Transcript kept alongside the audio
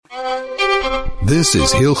This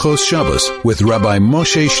is Hilchos Shabbos with Rabbi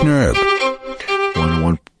Moshe Shnerb.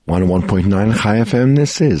 101.9 Chai FM.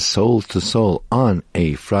 This is Soul to Soul on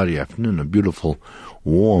a Friday afternoon, a beautiful,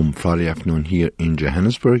 warm Friday afternoon here in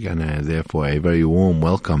Johannesburg, and therefore a very warm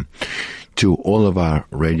welcome to all of our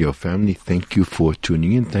radio family. Thank you for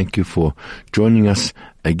tuning in. Thank you for joining us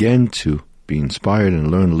again to be inspired and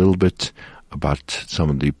learn a little bit about some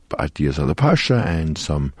of the ideas of the Parsha and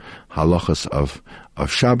some halachas of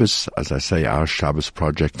Shabbos. As I say, our Shabbos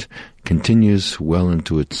project continues well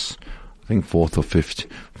into its, I think, fourth or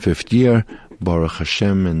fifth year. Baruch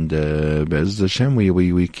Hashem, and Be'ez Hashem,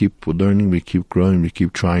 we keep learning, we keep growing, we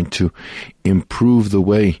keep trying to improve the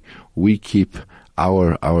way we keep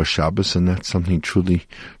our Shabbos, and that's something truly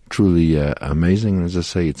amazing. And as I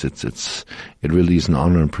say, it really is an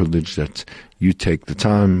honor and privilege that you take the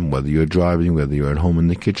time, whether you're driving, whether you're at home in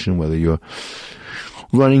the kitchen, whether you're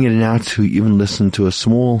running in and out, to even listen to a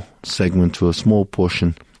small segment, to a small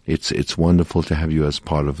portion. It's wonderful to have you as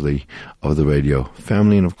part of the radio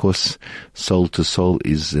family. And of course, Soul to Soul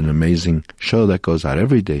is an amazing show that goes out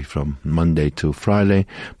every day from Monday to Friday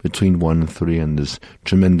between 1 and 3, and there's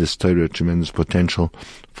tremendous Torah, tremendous potential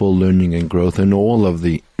for learning and growth in all of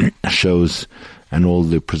the shows and all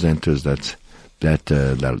the presenters that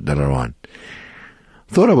are on.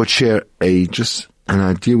 Thought I would share just an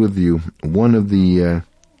idea with you. One of the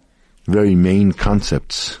very main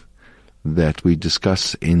concepts that we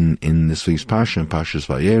discuss in this week's Parsha, in Parshas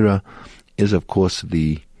Vayera, is of course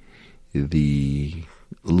the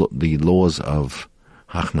laws of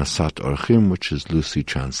Hachnasat Orchim, which is loosely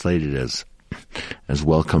translated as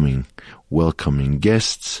welcoming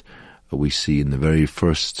guests. We see in the very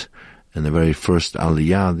first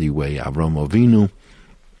Aliyah, the way Avram Avinu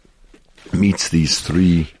meets these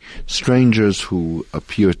three strangers who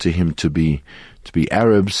appear to him to be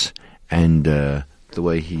Arabs, and the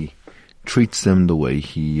way he treats them, the way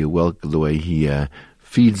he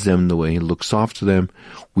feeds them, the way he looks after them.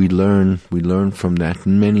 We learn from that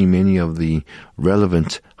many of the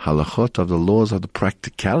relevant halachot, of the laws, of the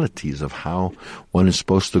practicalities of how one is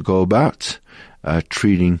supposed to go about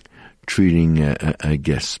treating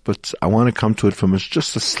guests. But I want to come to it from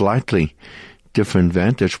just a slightly different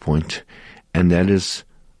vantage point, and that is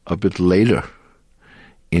a bit later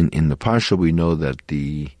in the Parsha. We know that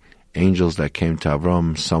the angels that came to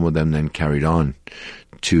Avram, some of them then carried on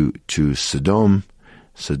to Sodom.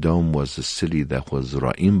 Sodom was a city that was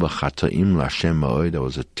Ra'im B'Chata'im L'Hashem Ma'od. That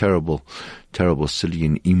was a terrible city,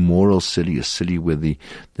 an immoral city, a city where the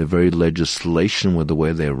very legislation, with the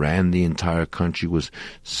way they ran the entire country, was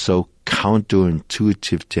so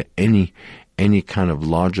counterintuitive to any kind of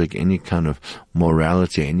logic, any kind of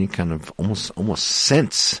morality, any kind of almost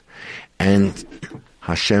sense. And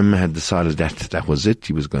Hashem had decided that was it.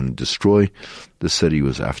 He was going to destroy the city. It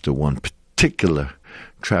was after one particular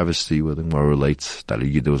travesty where the Gemara relates that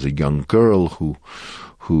there was a young girl who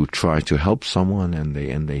tried to help someone, and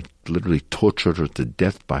they literally tortured her to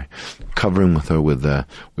death by covering her with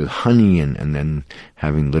honey and then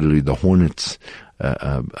having literally the hornets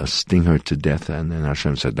sting her to death. And then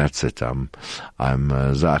Hashem said, "That's it. I'm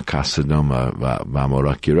Za'aka Sodom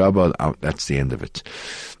v'Amoraki Rabba." That's the end of it.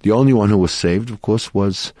 The only one who was saved, of course,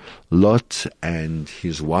 was Lot and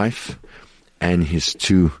his wife and his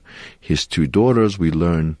two daughters. We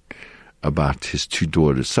learn about his two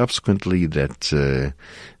daughters subsequently, that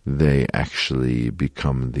they actually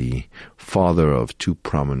become the father of two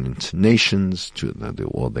prominent nations,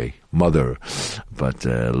 they mother, but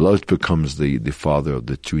Lot becomes the father of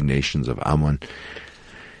the two nations of Ammon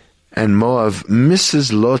and Moab.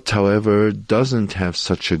 Mrs. Lot, however, doesn't have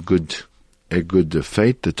such a good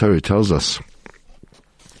fate. The Torah tells us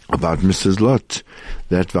about Mrs. Lot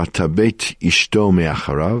that Vatabet Ishto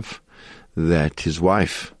Me'acharav, that his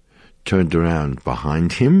wife turned around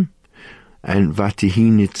behind him, and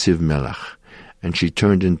Vatihi Nitziv Melach, and she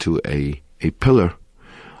turned into a pillar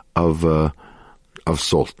of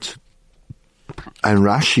salt. And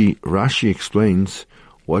Rashi explains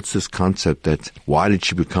what's this concept, that why did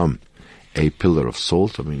she become a pillar of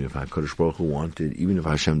salt? I mean, if HaKadosh Baruch Hu wanted, even if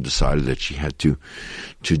Hashem decided that she had to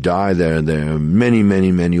die, there are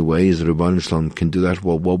many ways that Rabbi Shnerb can do that.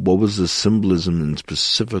 Well, what was the symbolism in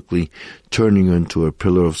specifically turning her into a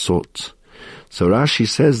pillar of salt? So Rashi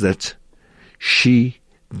says that she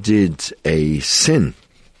did a sin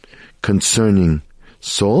concerning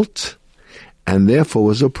salt, and therefore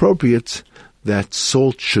was appropriate that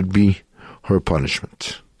salt should be her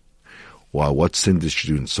punishment. Well, what sin did she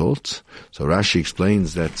do in salt? So Rashi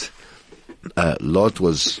explains that Lot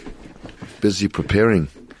was busy preparing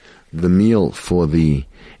the meal for the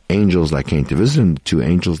angels that came to visit him, the two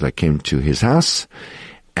angels that came to his house,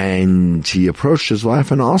 And he approached his wife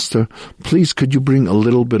and asked her, please, could you bring a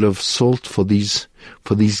little bit of salt for these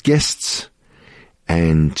guests?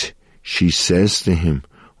 And she says to him,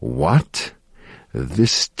 what?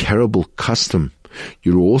 This terrible custom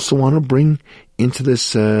you also want to bring into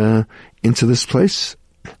this place?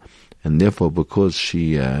 And therefore, because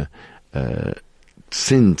she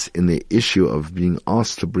sinned in the issue of being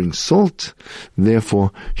asked to bring salt,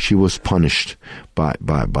 therefore she was punished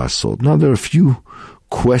by salt. Now, there are a few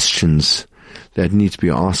questions that need to be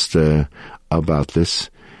asked about this.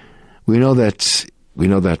 We know that,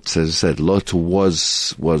 as I said, Lot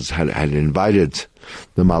had invited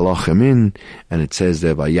the Malachim in, and it says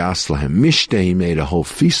there, Vayas lahem mishte, he made a whole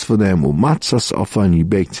feast for them, umatzas offer, and he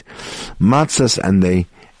baked matzahs,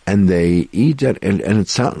 and they eat it, and it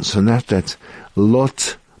sounds so that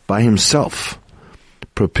Lot by himself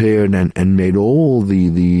prepared and made all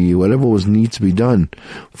the whatever was need to be done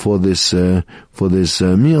for this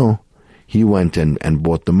meal. He went and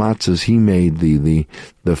bought the matzahs. He made the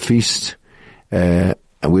feast, and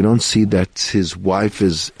we don't see that his wife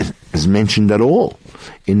is mentioned at all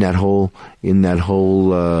in that whole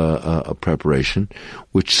preparation,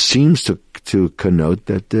 which seems to connote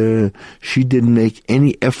that she didn't make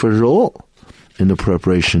any effort at all in the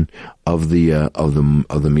preparation of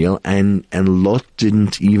the meal, and Lot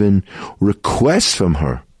didn't even request from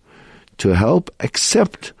her to help,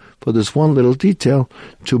 except for this one little detail,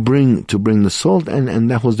 to bring the salt, and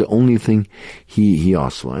that was the only thing he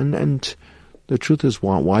asked for. And the truth is,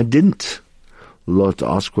 why didn't Lot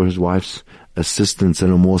ask for his wife's assistance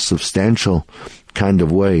in a more substantial kind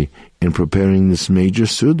of way in preparing this major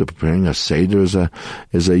Suda? Preparing a Seder is a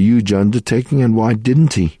huge undertaking, and why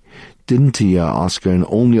didn't he? Didn't he ask her and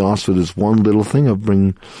only ask for this one little thing of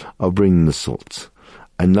bringing the salt?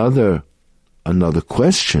 Another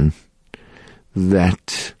question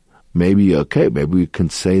that maybe we can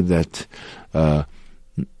say that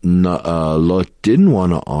Lot didn't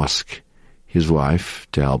want to ask his wife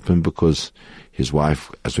to help him because his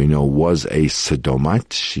wife, as we know, was a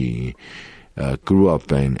Sodomite. She grew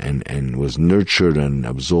up and was nurtured and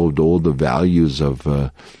absorbed all the values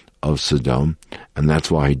of Sodom, and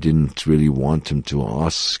that's why he didn't really want him to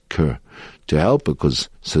ask her to help, because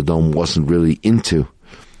Sodom wasn't really into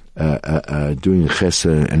doing chesed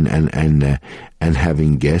and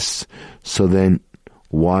having guests. So then,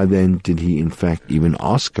 why then did he in fact even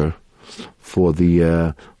ask her for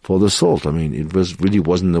the salt? I mean, it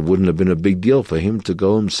wouldn't have been a big deal for him to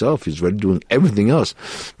go himself. He's already doing everything else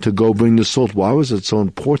to go bring the salt. Why was it so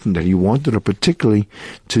important that he wanted her particularly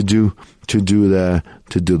to do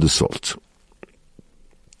the salt?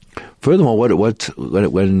 Furthermore,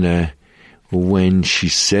 when she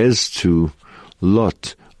says to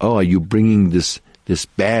Lot, "Oh, are you bringing this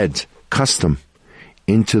bad custom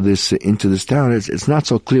into this town?" It's not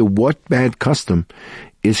so clear what bad custom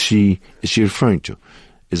is she referring to.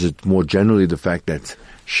 Is it more generally the fact that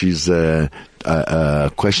she's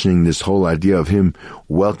questioning this whole idea of him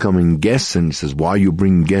welcoming guests, and he says, "Why are you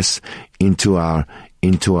bringing guests into our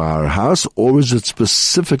house?" Or is it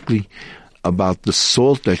specifically about the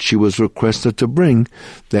salt that she was requested to bring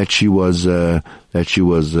that she was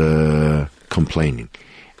complaining?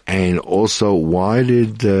 And also, why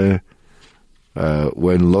did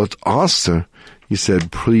when Lot asked her, he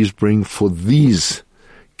said, "Please bring for these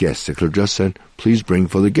guests"? It could have just said, "Please bring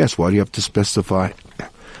for the guests." Why do you have to specify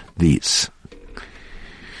these?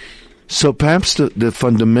 So perhaps the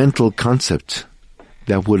fundamental concept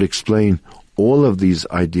that would explain all of these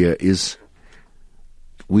ideas is,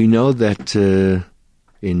 we know that in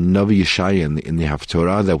Navi Yeshaya, in the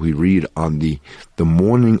Haftorah that we read on the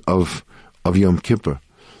morning of Yom Kippur,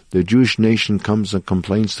 the Jewish nation comes and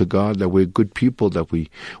complains to God that we're good people, that we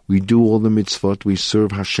do all the mitzvot, we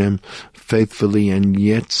serve Hashem faithfully, and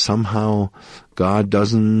yet somehow God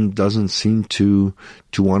doesn't seem to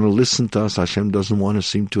want to listen to us. Hashem doesn't want to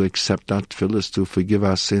seem to accept our tefillahs, to forgive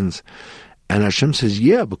our sins. And Hashem says,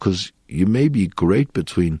 yeah, because you may be great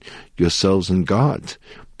between yourselves and God,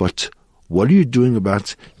 but what are you doing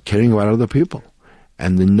about caring about other people?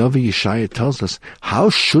 And the Navi Yeshaya tells us, how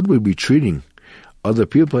should we be treating other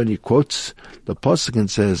people? And he quotes the pasuk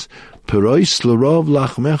and says, "Perois l'rov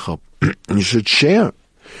lachmecha." You should share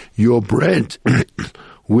your bread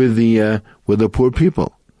with the poor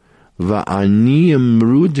people. Va'aniyim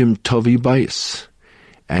mrudim tovi bayis,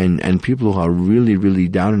 and people who are really, really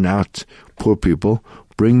down and out, poor people,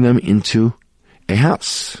 bring them into a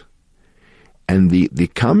house. And the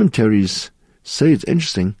commentaries say, it's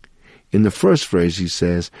interesting, in the first phrase he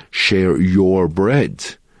says, share your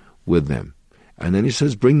bread with them. And then he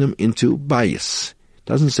says, bring them into bayis.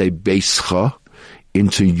 Doesn't say beischa,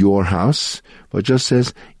 into your house, but just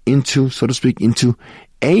says into, so to speak, into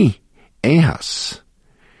a house.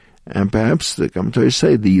 And perhaps the commentary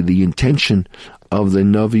say the intention of the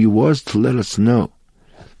Navi was to let us know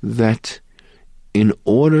that in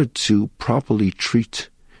order to properly treat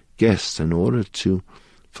guests, in order to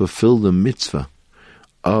fulfill the mitzvah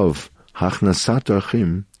of Hachnasat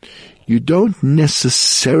Orchim, you don't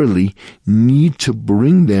necessarily need to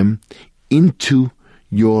bring them into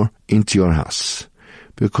your house,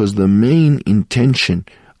 because the main intention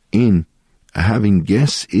in having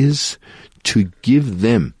guests is to give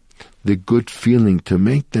them the good feeling, to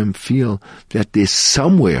make them feel that there's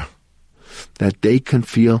somewhere that they can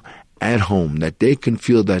feel at home, that they can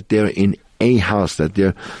feel that they're in a house, that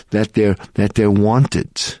they're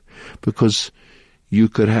wanted. Because you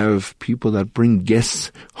could have people that bring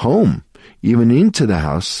guests home, even into the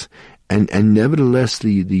house, and nevertheless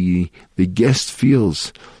the guest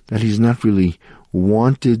feels that he's not really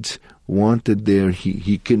wanted there.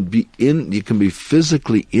 He can be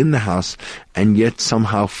physically in the house and yet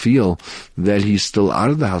somehow feel that he's still out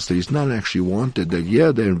of the house, that he's not actually wanted,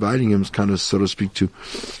 that they're inviting him kind of, so to speak, to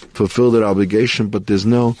fulfill their obligation, but there's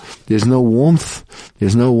no warmth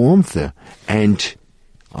there. And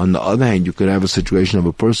on the other hand, you could have a situation of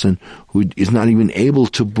a person who is not even able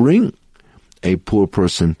to bring a poor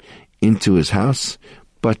person into his house,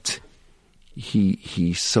 but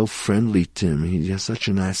he's so friendly to him. He has such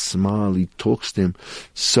a nice smile. He talks to him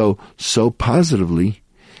so positively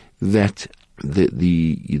that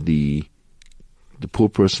the poor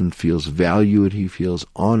person feels valued. He feels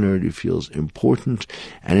honored. He feels important,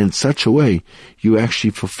 and in such a way, you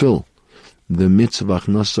actually fulfill the mitzvah of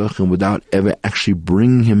Achnasach without ever actually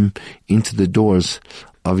bringing him into the doors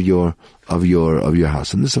of your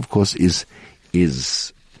house. And this, of course, is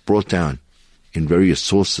brought down in various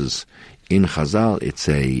sources. In Chazal, it's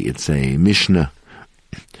a Mishnah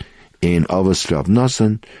in Avos Rav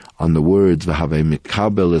Nosson on the words "V'havei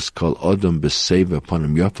mikabel es kol odom b'seva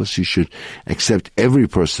panim yafos." You should accept every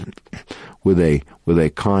person with a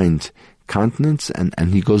kind countenance,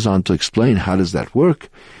 and he goes on to explain how does that work.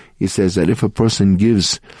 He says that if a person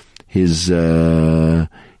gives his,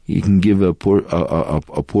 he can give a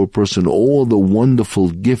poor person all the wonderful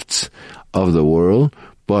gifts of the world,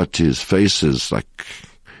 but his face is like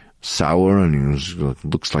sour, and he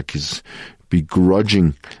looks like he's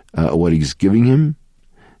begrudging what he's giving him.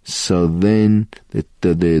 So then the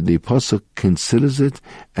pasuk considers it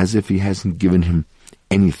as if he hasn't given him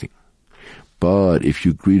anything. But if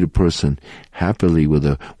you greet a person happily with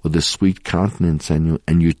a sweet countenance, and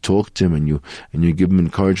you talk to him and you give him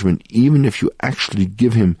encouragement, even if you actually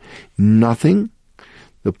give him nothing,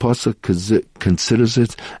 the pasuk considers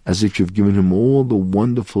it as if you've given him all the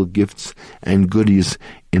wonderful gifts and goodies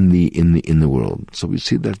in the world. So we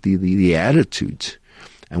see that the attitude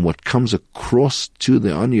and what comes across to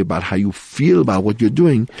the ani about how you feel about what you're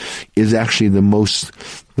doing is actually the most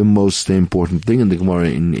important thing. And the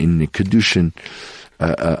Gemara in the Kedushin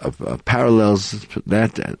parallels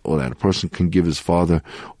that, or that a person can give his father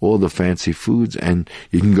all the fancy foods, and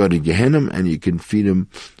you can go to Gehenna and you can feed him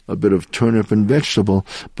a bit of turnip and vegetable,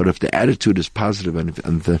 but if the attitude is positive and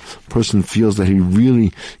the person feels that he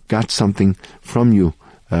really got something from you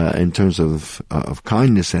in terms of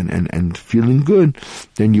kindness and feeling good,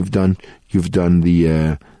 then you've done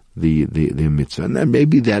the mitzvah. And then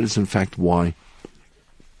maybe that is in fact why,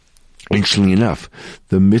 interestingly enough,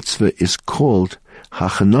 the mitzvah is called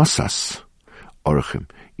Hachanasas Orchim,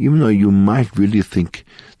 even though you might really think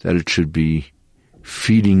that it should be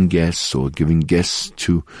feeding guests or giving guests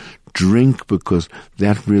to drink, because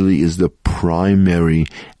that really is the primary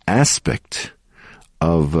aspect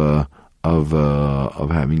of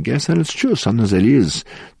having guests. And it's true, sometimes it is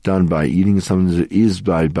done by eating, sometimes it is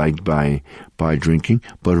by drinking,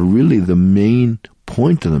 but really the main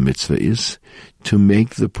point of the mitzvah is to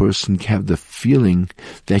make the person have the feeling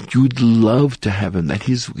that you'd love to have him, that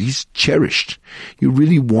he's cherished. You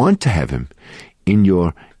really want to have him in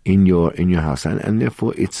your house, and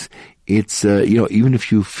therefore it's even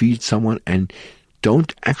if you feed someone and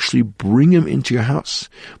don't actually bring him into your house,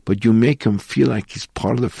 but you make him feel like he's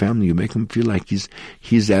part of the family. You make him feel like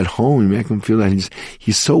he's at home. You make him feel that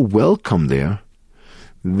he's so welcome there.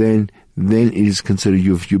 Then it is considered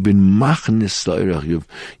you've been machnes stoirach.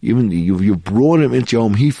 You've brought him into your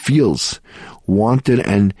home. He feels wanted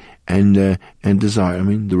and desire. I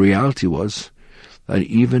mean, the reality was that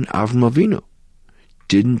even Avram Avinu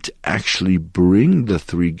didn't actually bring the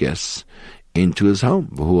three guests into his home.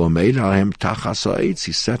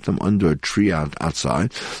 He set them under a tree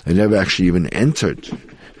outside. They never actually even entered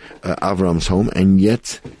Avram's home, and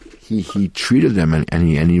yet he treated them and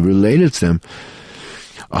he related to them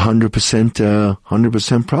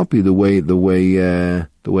 100% properly the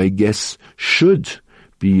way guests should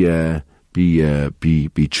be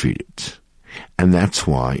treated. And that's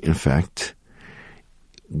why, in fact,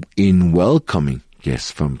 in welcoming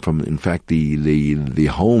guests from in fact the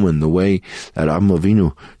home and the way that Avraham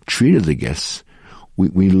Avinu treated the guests,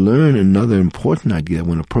 we learn another important idea.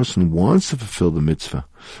 When a person wants to fulfill the mitzvah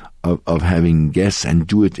of having guests and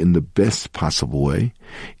do it in the best possible way,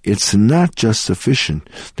 it's not just sufficient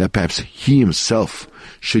that perhaps he himself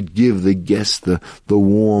should give the guest the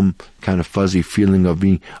warm, kind of fuzzy feeling of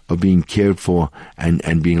being cared for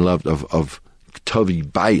and being loved, of Tovi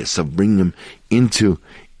bias, of bringing them into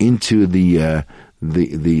the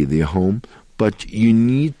home, but you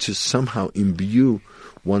need to somehow imbue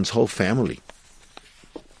one's whole family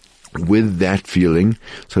with that feeling,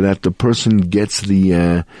 so that the person gets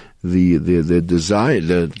the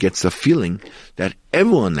desire, gets the feeling that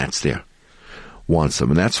everyone that's there wants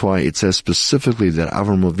them. And that's why it says specifically that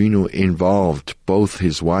Avraham Avinu involved both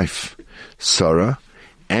his wife Sarah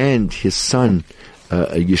and his son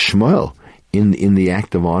Yishmael in the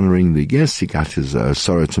act of honoring the guests. He got his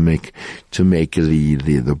Sarah to make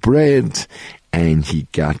the bread, and he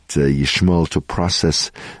got Yishmael to process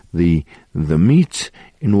the meat,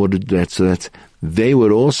 in order to that, so that they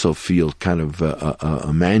would also feel kind of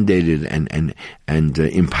mandated and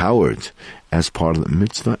empowered as part of the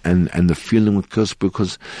mitzvah, and the feeling, because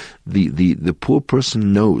the poor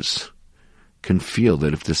person can feel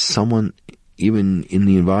that if there's someone, even in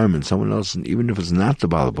the environment, someone else, and even if it's not the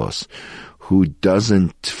Baal Boss, who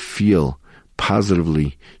doesn't feel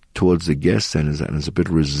positively towards the guests and is a bit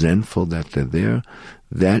resentful that they're there,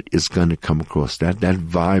 that is going to come across. That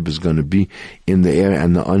vibe is going to be in the air,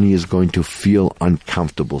 and the ani is going to feel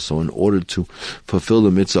uncomfortable. So in order to fulfill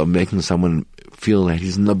the mitzvah of making someone feel that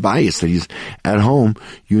he's in the bias, that he's at home,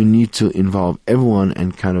 you need to involve everyone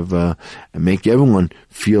and kind of make everyone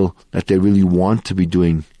feel that they really want to be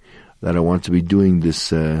doing, that I want to be doing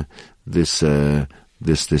this mitzvah.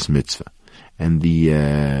 And the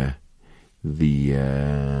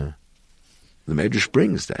Medrash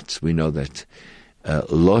brings that. We know that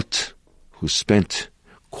Lot, who spent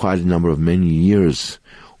quite a number of many years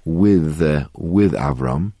with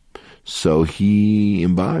Avram, so he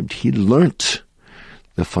learnt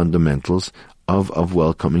the fundamentals of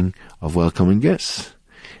welcoming guests,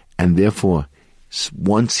 and therefore,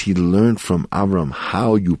 once he learned from Avram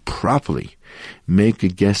how you properly make a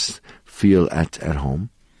guest feel at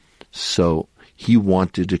home, so he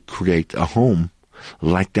wanted to create a home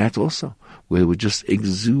like that also, where it would just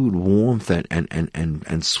exude warmth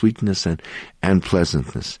and sweetness and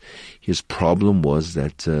pleasantness. His problem was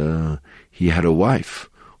that he had a wife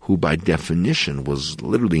who by definition was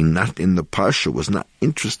literally not in the parsha, was not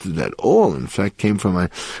interested at all. In fact, came from a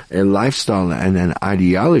lifestyle and an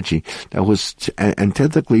ideology that was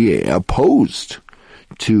antithetically opposed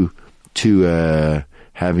to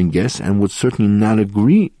having guests, and would certainly not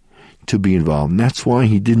agree to be involved. And that's why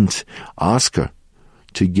he didn't ask her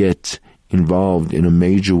to get involved in a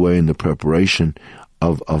major way in the preparation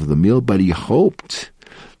of the meal, but he hoped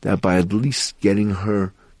that by at least getting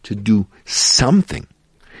her to do something,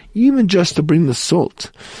 even just to bring the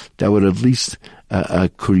salt, that would at least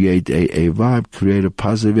create a vibe, create a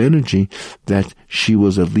positive energy, that she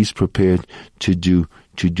was at least prepared to do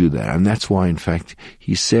that. And that's why, in fact,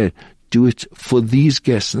 he said, do it for these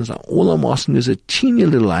guests. And all I'm asking is a teeny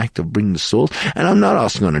little act of bringing the salt. And I'm not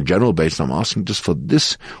asking on a general basis. I'm asking just for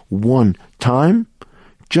this one time,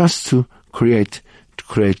 just to create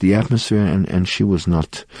the atmosphere. And she was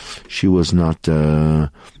not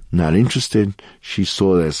interested. She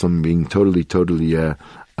saw that as something being totally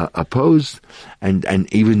opposed.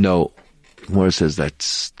 And even though Gemara says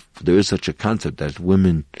that there is such a concept that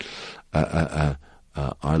women are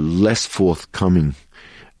less forthcoming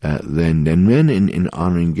than men in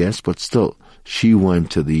honoring guests, but still, she went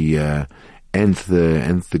to the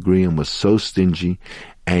nth degree and was so stingy,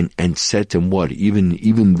 and said to him, "What?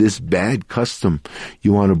 Even this bad custom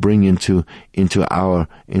you want to bring into our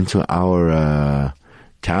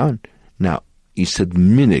town?" Now, he said,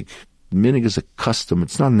 "Minig. Minig is a custom.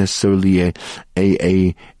 It's not necessarily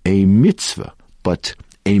a mitzvah, but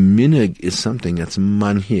a minig is something that's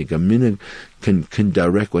manhig. A minig can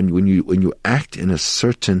direct when you act in a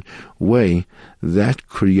certain way, that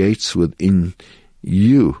creates within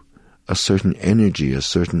you a certain energy, a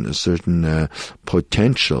certain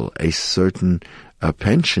potential, a certain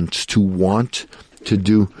penchant to want to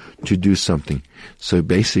do something. So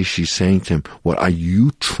basically she's saying to him, what are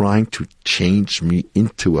you trying to change me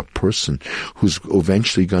into a person who's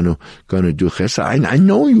eventually gonna do chesed? I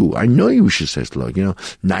know you, she says, look,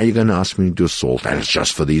 now you're gonna ask me to do salt, and it's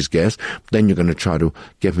just for these guests. Then you're gonna try to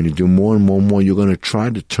get me to do more and more and more. You're gonna try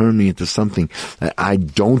to turn me into something that I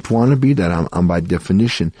don't want to be, that I'm by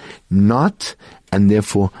definition not, and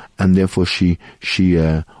therefore she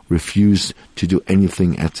refused to do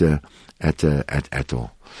anything at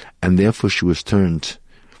all, and therefore she was turned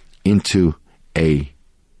into a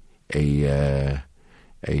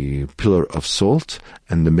pillar of salt.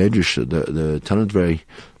 And the Medrash, the Tanit V'rei,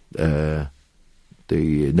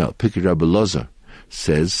 Pikei Rabbi Lozer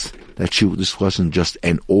says that this wasn't just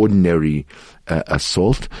an ordinary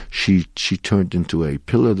salt. She turned into a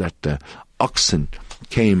pillar that the oxen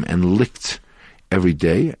came and licked every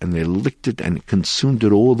day, and they licked it and consumed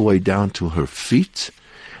it all the way down to her feet,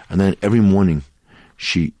 and then every morning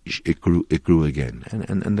it grew again.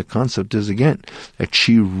 And the concept is, again, that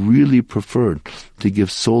she really preferred to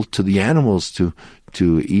give salt to the animals to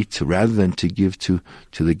eat rather than to give to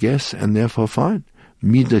the guests, and therefore fine.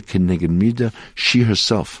 Mida keneged mida, she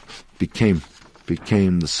herself became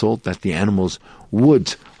the salt that the animals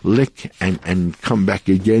would lick and come back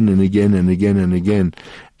again and again and again and again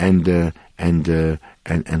and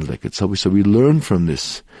lick it. So we learn from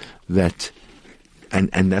this that,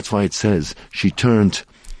 and that's why it says she turned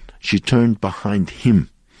behind him.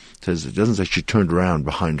 It doesn't say she turned around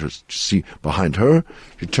behind her. See, behind her,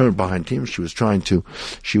 she turned behind him. She was trying to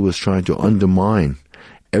undermine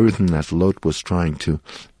everything that Lot was trying to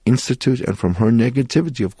institute. And from her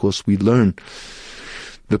negativity, of course, we learn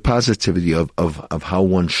the positivity of how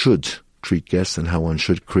one should treat guests and how one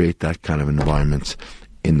should create that kind of environment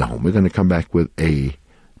in the home. We're going to come back with a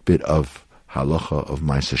bit of halacha of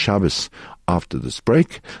Ma'aser Shabbos after this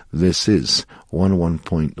break. This is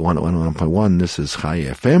 101.1. This is Chai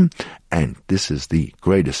FM, and this is the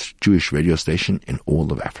greatest Jewish radio station in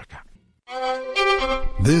all of Africa.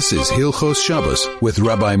 This is Hilchos Shabbos with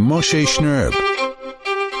Rabbi Moshe Shnerb.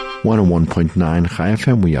 101.9 Chai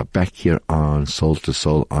FM. We are back here on Soul to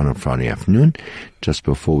Soul on a Friday afternoon. Just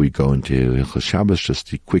before we go into Hilchos Shabbos,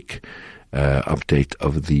 just a quick update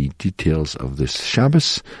of the details of this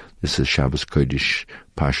Shabbos. This is Shabbos Kodesh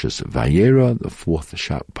Parshas Vayera, the fourth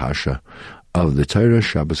Parsha of the Torah.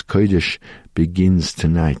 Shabbos Kodesh begins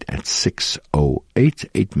tonight at 6:08.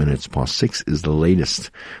 8 minutes past 6 is the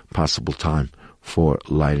latest possible time for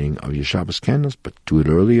lighting of your Shabbos candles, but do it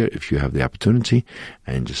earlier if you have the opportunity,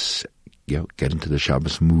 and just get into the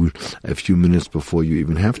Shabbos mood a few minutes before you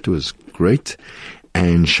even have to is great.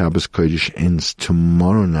 And Shabbos Kodesh ends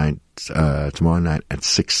tomorrow night at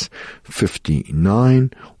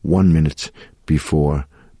 6:59, 1 minute before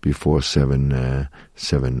 7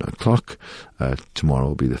 o'clock. Tomorrow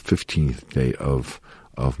will be the 15th day of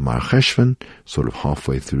Mar Cheshvan, sort of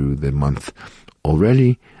halfway through the month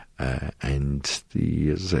already. And as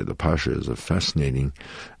I say, the Parsha is a fascinating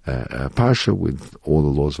Parsha with all the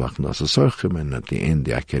laws of Achnas Sorchim, and at the end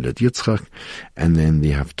the Akedat Yitzchak, and then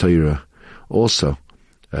the Haftarah also.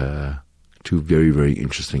 Two very, very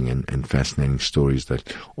interesting and fascinating stories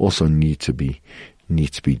that also need to be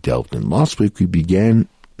delved in. Last week we began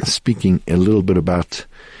speaking a little bit about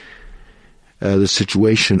the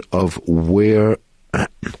situation of where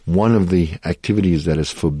one of the activities that is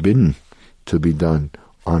forbidden to be done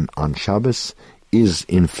on Shabbos is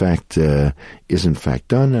in fact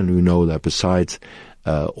done, and we know that besides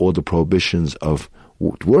all the prohibitions of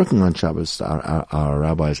working on Shabbos, our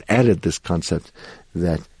rabbis added this concept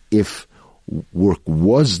that if work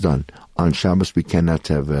was done on Shabbos, we cannot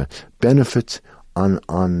have a benefit on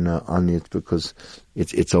it, because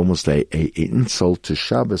it's almost a insult to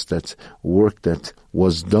Shabbos that work that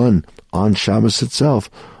was done on Shabbos itself,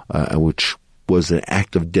 which was an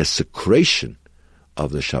act of desecration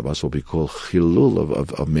of the Shabbos, what we call chilul,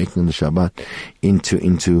 of making the Shabbat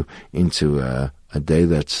into a day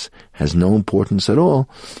that has no importance at all,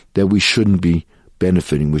 that we shouldn't be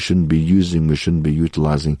benefiting, we shouldn't be using, we shouldn't be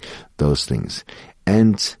utilizing those things.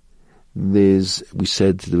 And we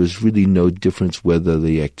said there was really no difference whether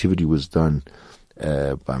the activity was done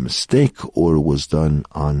by mistake or was done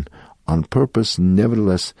on purpose.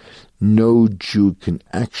 Nevertheless, no Jew can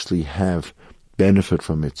actually have benefit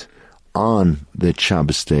from it on the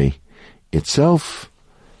Shabbos day itself,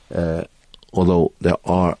 although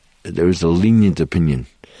there is a lenient opinion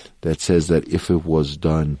that says that if it was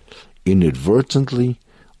done inadvertently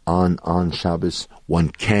on Shabbos, one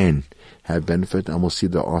can have benefit, and we'll see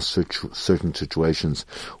there are certain situations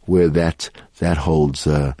where that holds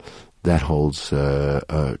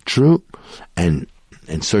true, and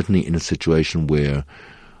and certainly in a situation where,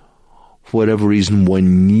 for whatever reason,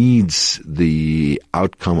 one needs the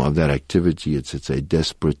outcome of that activity. It's a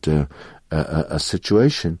desperate a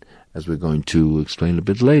situation, as we're going to explain a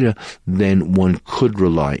bit later. Then one could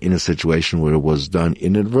rely in a situation where it was done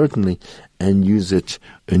inadvertently and use it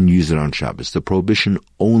on Shabbos. The prohibition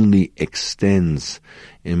only extends,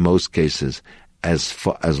 in most cases,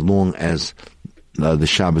 as long as the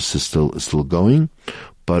Shabbos is still going.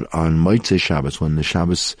 But on Motzei Shabbos, when the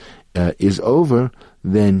Shabbos is over,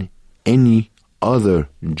 then any other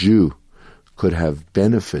Jew could have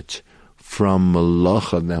benefit from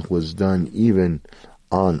malacha that was done even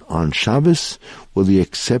on Shabbos, with the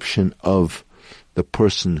exception of the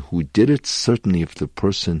person who did it. Certainly if the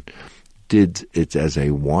person did it as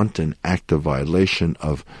a wanton act of violation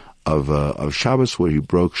of Shabbos, where he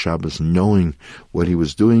broke Shabbos knowing what he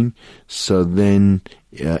was doing, so then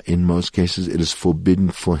in most cases it is forbidden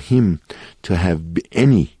for him to have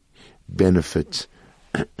any benefit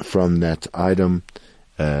from that item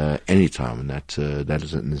anytime, and that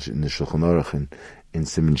is in the Shulchan Aruch in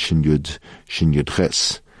Siman Shin Yud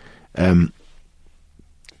Ches.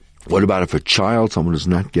 What about if a child, someone does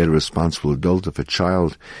not get a responsible adult, if a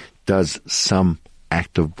child does some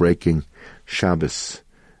act of breaking Shabbos,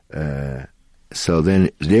 so then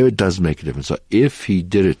there it does make a difference. So if he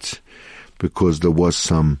did it because there was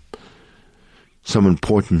some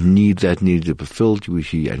important need that needed to be fulfilled,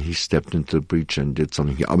 and he stepped into the breach and did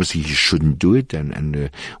something, obviously he shouldn't do it, and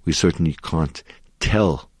we certainly can't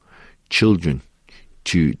tell children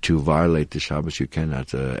to violate the Shabbos. You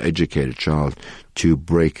cannot educate a child to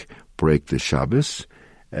break the Shabbos.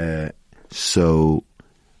 So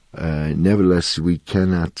nevertheless, you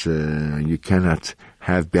cannot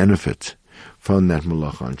have benefit from that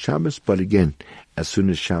malacha on Shabbos. But again, as soon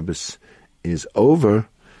as Shabbos is over,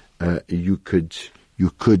 you could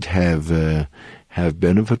have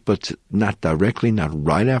benefit, but not directly, not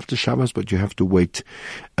right after Shabbos, but you have to wait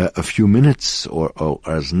a few minutes or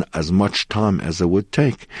as much time as it would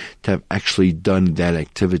take to have actually done that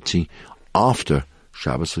activity after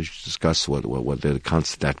Shabbos. We should discuss what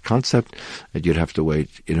that concept, that you'd have to wait,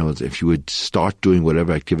 if you would start doing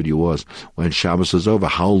whatever activity it was when Shabbos was over,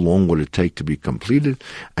 how long would it take to be completed,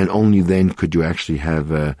 and only then could you actually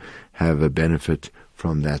have a benefit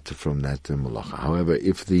from that malacha. However,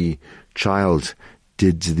 if the child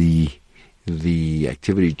did the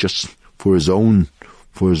activity just for his own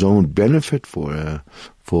benefit, for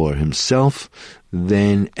himself,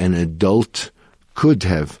 then an adult could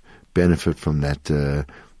have benefit from that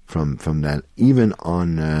from that even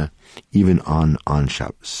on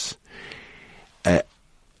Shabbos.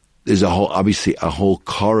 There's a whole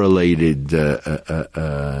correlated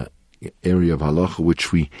area of halacha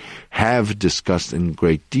which we have discussed in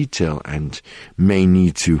great detail and may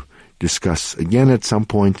need to discuss again at some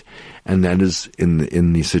point, and that is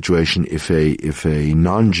in the situation if a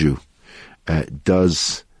non-Jew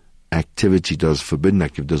does forbidden activity, does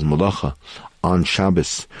malacha on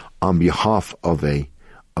Shabbos on behalf of a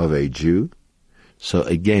Jew. So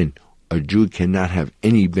again, a Jew cannot have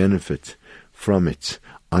any benefit from it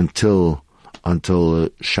until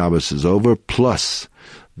Shabbos is over, plus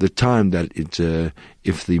the time that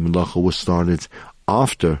if the malacha was started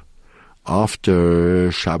after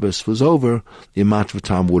Shabbos was over, the amount of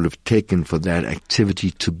time would have taken for that activity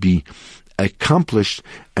to be accomplished,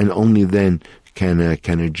 and only then can a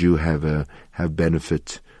Jew have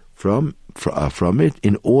benefit from it.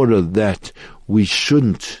 In order that we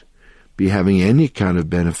shouldn't be having any kind of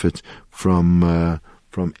benefit from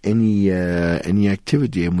any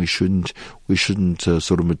activity, and we shouldn't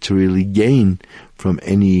sort of materially gain from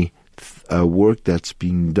any work that's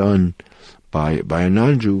being done by a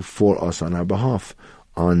non-Jew for us on our behalf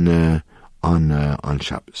on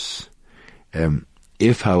Shabbos.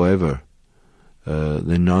 If, however,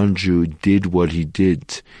 the non-Jew did what he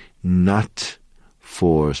did not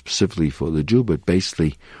specifically for the Jew, but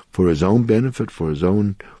basically for his own benefit, for his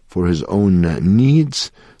own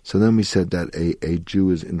needs, so then we said that a Jew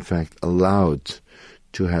is in fact allowed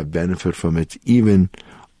to have benefit from it even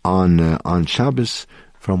on Shabbos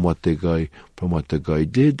from what the guy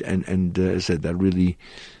did, and said that really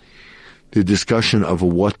the discussion of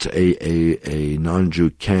what a non-Jew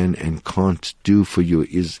can and can't do for you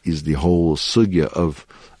is the whole sugya of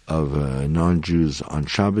non-Jews on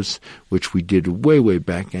Shabbos, which we did way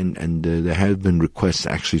back, and there have been requests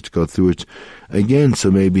actually to go through it again. So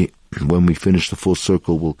maybe when we finish the full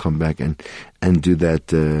circle, we'll come back and do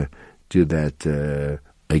that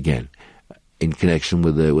again. In connection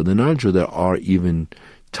with the non-Jew, there are even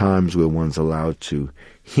times where one's allowed to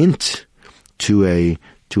hint to a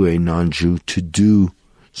non-Jew to do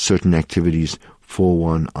certain activities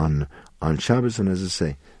one on Shabbos. And as I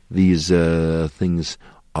say, these things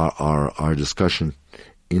are discussion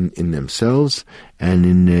in themselves, and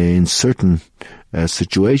in certain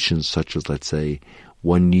situations, such as, let's say,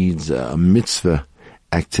 one needs a mitzvah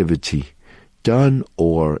activity done,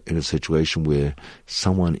 or in a situation where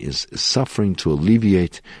someone is suffering, to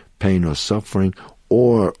alleviate pain or suffering,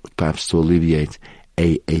 or perhaps to alleviate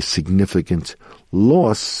a significant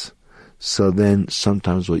loss. So then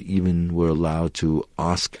sometimes we're allowed to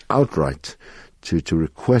ask outright, to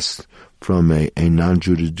request from a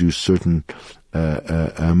non-Jew to do certain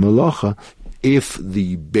malacha, if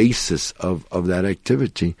the basis of that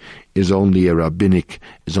activity is only a rabbinic.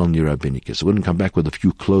 So we're going to come back with a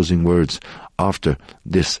few closing words after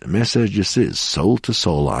this message. This is Soul to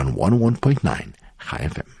Soul on 101.9 Chai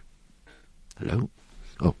FM. Hello.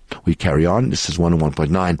 Oh, we carry on. This is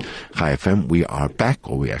 101.9 Chai FM. We are back,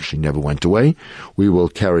 or we actually never went away. We will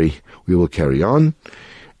carry on.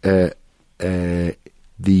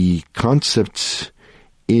 The concept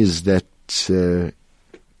is that,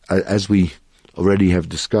 as we already have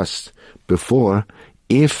discussed before,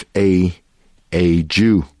 if a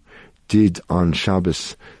Jew did on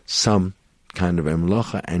Shabbos some kind of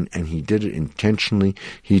melacha, and he did it intentionally,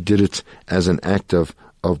 he did it as an act of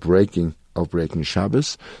breaking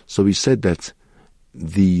Shabbos, so we said that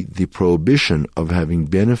the prohibition of having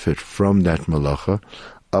benefit from that melacha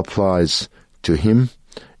applies to him,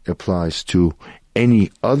 applies to any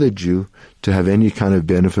other Jew to have any kind of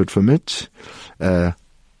benefit from it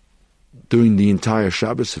during the entire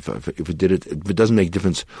Shabbos. If it did it, it doesn't make a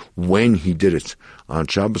difference when he did it on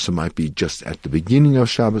Shabbos. It might be just at the beginning of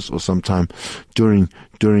Shabbos, or sometime during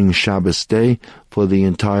Shabbos day. For the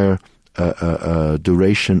entire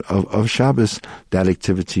duration of Shabbos, that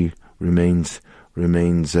activity remains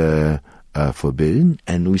forbidden.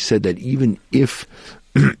 And we said that even if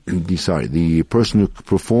the person who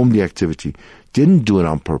performed the activity didn't do it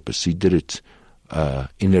on purpose, he did it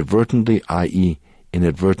inadvertently, i.e.,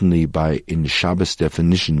 inadvertently in the Shabbos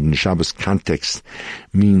definition, in the Shabbos context,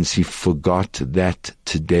 means he forgot that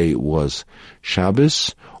today was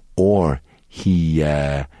Shabbos, or he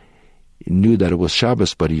knew that it was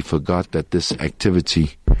Shabbos, but he forgot that this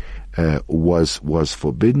activity was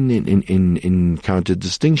forbidden, in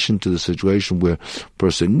contradistinction to the situation where a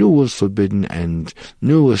person knew it was forbidden and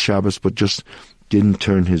knew it was Shabbos, but just didn't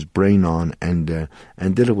turn his brain on and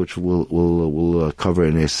did it, which we'll cover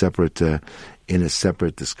in a separate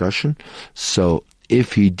discussion. So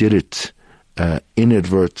if he did it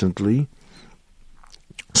inadvertently,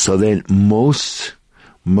 so then most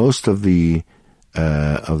of the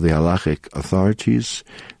halachic authorities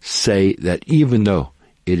say that even though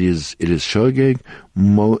it is shogeg,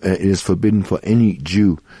 it is forbidden for any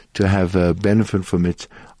Jew to have a benefit from it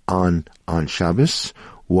on Shabbos.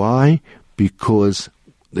 Why? Because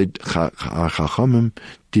the Chachamim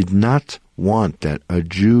did not want that a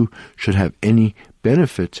Jew should have any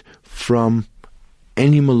benefit from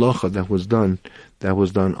any malacha that was done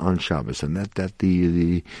on Shabbos, and that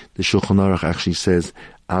the Shulchan Aruch actually says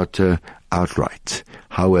outright.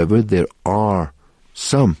 However, there are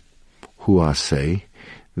some who say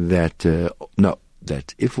that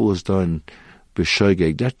that if it was done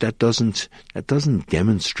b'shogeg, that doesn't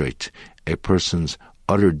demonstrate a person's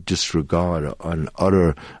utter disregard, an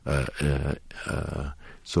utter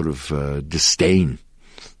disdain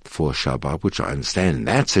for Shabbat, which I understand. In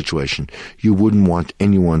that situation, you wouldn't want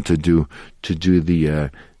anyone to do the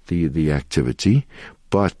activity.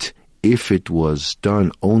 But if it was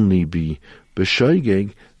done only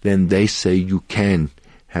b'shogeg, then they say you can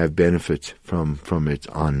have benefit from it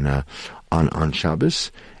on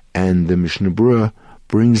Shabbos. And the Mishnah Berurah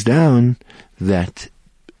brings down that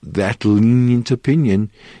lenient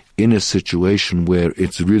opinion in a situation where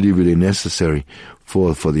it's really, really necessary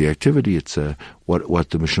for the activity. It's what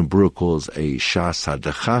the Mishnah Berurah calls a shas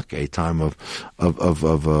hadachak, a time of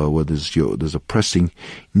where there's a pressing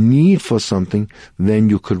need for something. Then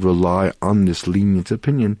you could rely on this lenient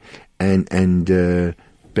opinion and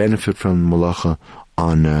benefit from malacha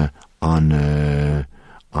on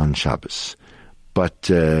Shabbos. But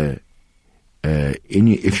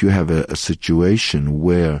if you have a situation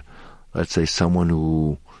where, let's say, someone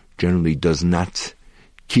who generally does not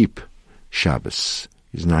keep Shabbos,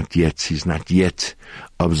 he's not yet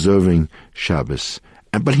observing Shabbos,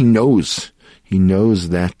 but he knows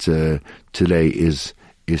that today is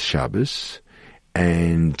Shabbos,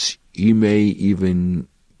 and he may even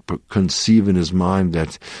conceive in his mind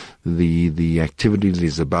that the activity that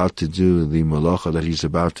he's about to do, the malacha that he's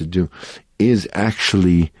about to do, is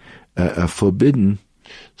actually forbidden.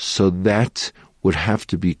 So that would have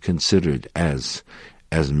to be considered as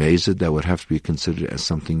as mezid, that would have to be considered as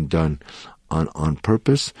something done on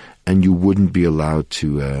purpose, and you wouldn't be allowed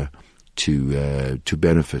to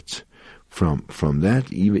benefit from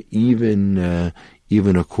that,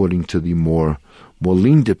 even according to the more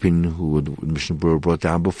lenient opinion who Mishnah Berurah brought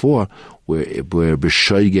down before, where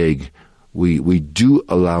b'shoigeg we do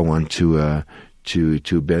allow one to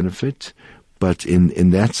benefit, but in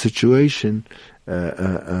that situation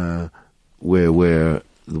where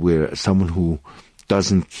someone who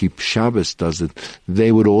doesn't keep Shabbos does it,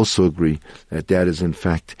 they would also agree that is in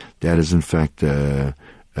fact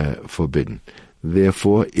forbidden.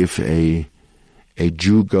 Therefore, if a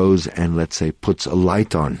Jew goes and, let's say, puts a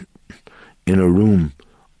light on in a room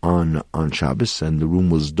on Shabbos, and the room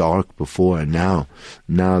was dark before, and now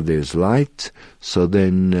there's light, so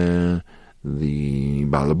then the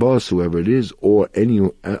balabos, whoever it is, or any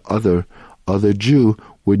other Jew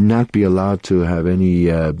would not be allowed to have any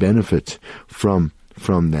benefit from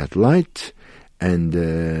that light, and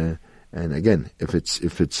again, if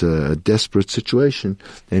it's a desperate situation,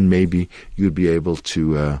 then maybe you'd be able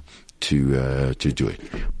to do it.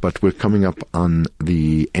 But we're coming up on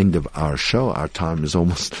the end of our show. Our time is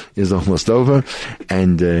almost over,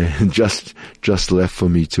 and just left for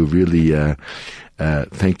me to really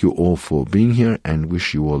thank you all for being here and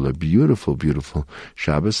wish you all a beautiful, beautiful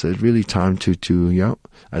Shabbos. It's really time to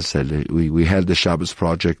as I said, we had the Shabbos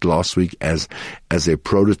project last week as a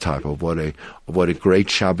prototype of what a great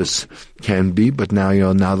Shabbos can be. But now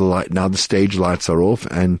the stage lights are off,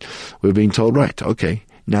 and we're being told, right, okay,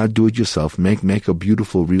 now do it yourself. Make a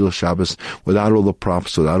beautiful, real Shabbos without all the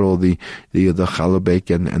props, without all the challah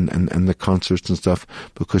and the concerts and stuff,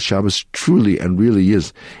 because Shabbos truly and really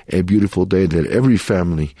is a beautiful day that every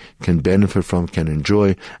family can benefit from, can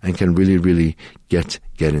enjoy, and can really, really get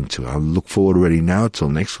into. I look forward already now till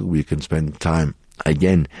next week. We can spend time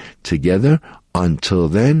again together. Until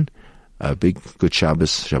then, a big good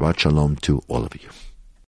Shabbos, Shabbat Shalom to all of you.